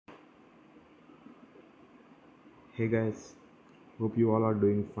Hey guys, hope you all are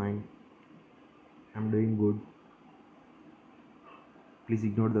doing fine. I'm doing good. Please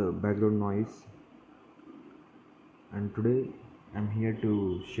ignore the background noise. And today I'm here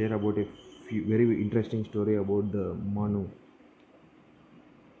to share about a very interesting story about the Manu,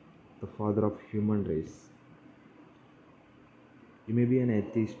 the father of human race. You may be an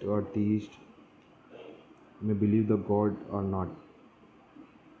atheist or theist, you may believe the God or not.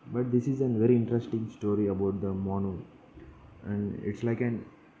 But this is a very interesting story about the Manu, and it's like an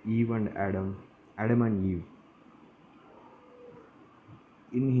Eve and Adam and Eve.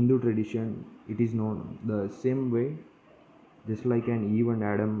 In Hindu tradition, it is known the same way. Just like an Eve and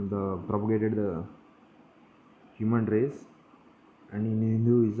Adam propagated the human race, and in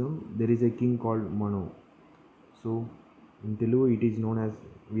Hinduism there is a king called Manu. So in Telugu it is known as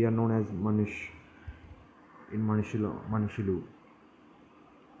we are known as Manush in Manushilu.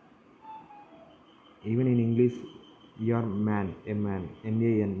 Even in English we are man, a man,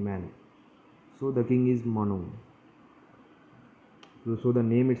 man, man. So the king is Manu. So the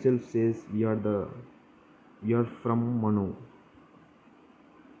name itself says we are from Manu.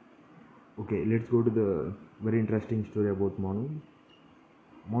 Okay, let's go to the very interesting story about Manu.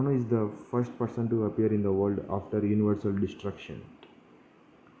 Manu is the first person to appear in the world after universal destruction.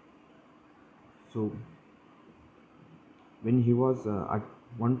 So, when he was at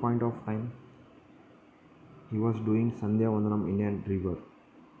one point of time, he was doing Sandhya Vandanam in a river.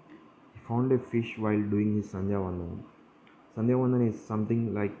 He found a fish while doing his Sandhya Vandanam. Sandhya Vandanam is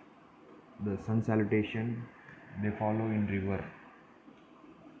something like the sun salutation they follow in river.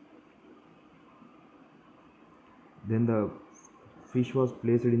 Then the fish was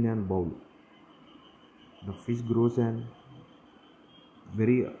placed in a bowl. The fish grows and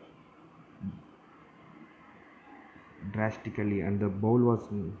very drastically, and the bowl was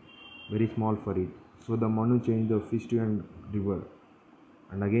very small for it. So the Manu changed the fish to a river,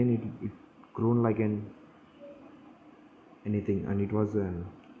 and again it grown like anything, and it was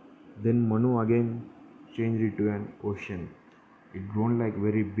then Manu again changed it to an ocean. It grown like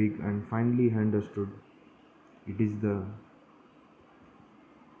very big, and finally he understood it is the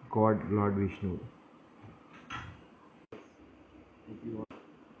God Lord Vishnu.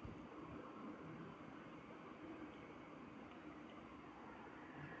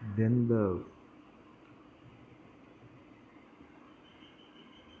 Then the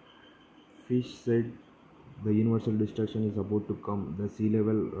fish said the universal destruction is about to come. The sea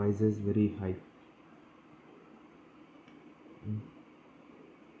level rises very high.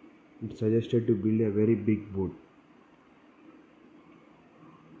 It suggested to build a very big boat,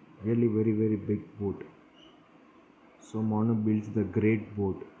 really very big boat. So Manu builds the great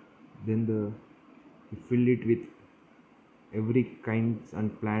boat. Then he filled it with every kinds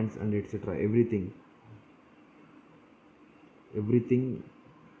and plants and etc. Everything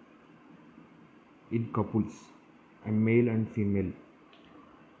in couples, a male and female.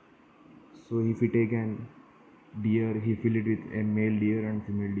 So if you take an deer, he fill it with a male deer and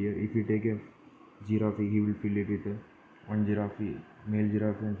female deer. If you take a giraffe, he will fill it with one giraffe, male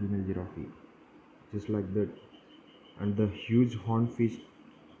giraffe and female giraffe, just like that. And the huge horned fish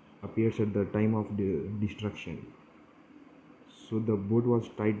appears at the time of the destruction. So the boat was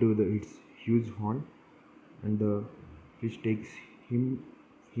tied to its huge horn, and the fish takes him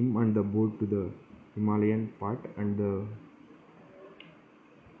and the boat to the Himalayan part, and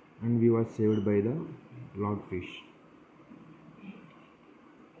we were saved by the Lord Fish.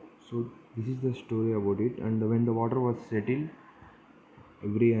 So this is the story about it. And when the water was settled,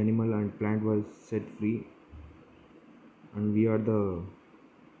 every animal and plant was set free, and we are the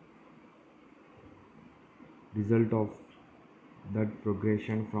result of that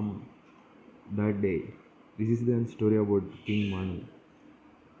progression from that day. This is the story about King Manu.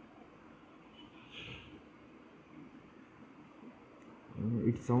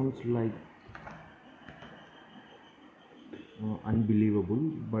 It sounds like unbelievable,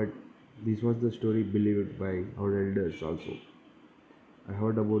 but this was the story believed by our elders also. I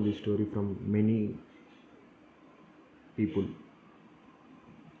heard about this story from many people.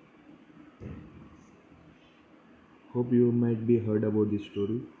 Hope you might be heard about this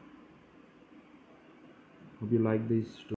story. Hope you like this story.